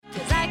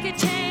could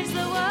change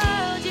the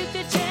world, you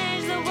could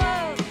change the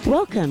world.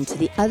 Welcome to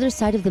the Other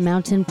Side of the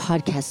Mountain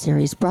podcast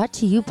series brought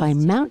to you by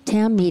Mount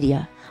Tam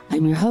Media.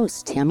 I'm your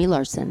host, Tammy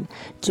Larson.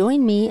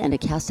 Join me and a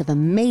cast of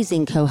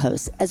amazing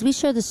co-hosts as we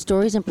share the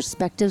stories and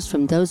perspectives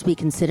from those we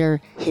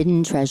consider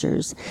hidden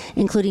treasures,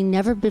 including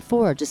never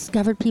before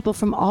discovered people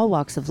from all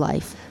walks of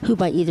life who,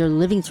 by either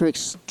living through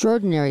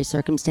extraordinary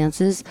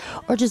circumstances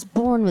or just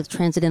born with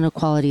transcendental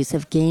qualities,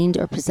 have gained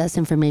or possess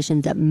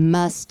information that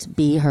must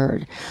be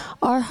heard.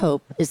 Our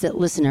hope is that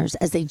listeners,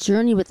 as they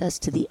journey with us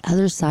to the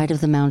other side of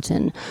the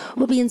mountain,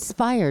 will be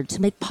inspired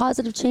to make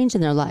positive change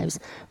in their lives,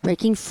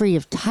 breaking free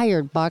of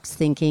tired box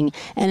thinking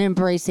and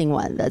embracing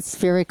one that's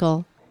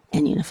spherical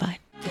and unified.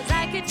 'Cause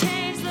I could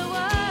change